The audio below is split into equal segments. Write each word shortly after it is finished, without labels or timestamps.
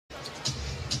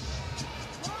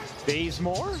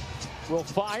Bazemore will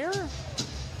fire.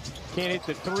 Can't hit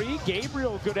the three.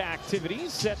 Gabriel, good activity.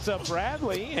 Sets up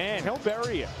Bradley, and he'll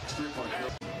bury it.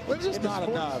 It's just not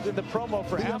enough. In the promo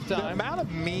for halftime. The amount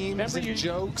of memes and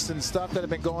jokes and stuff that have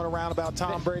been going around about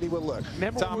Tom Brady. Well, look,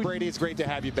 Tom Brady, it's great to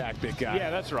have you back, big guy. Yeah,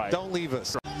 that's right. Don't leave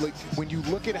us. Like, when you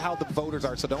look at how the voters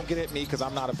are, so don't get at me because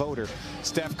I'm not a voter.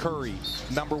 Steph Curry,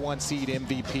 #1 seed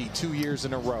MVP 2 years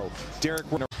in a row. Derek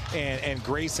and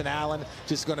Grayson Allen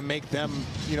just going to make them,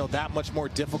 that much more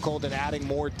difficult and adding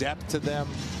more depth to them.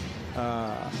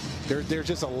 There's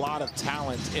just a lot of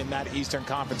talent in that Eastern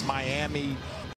Conference. Miami,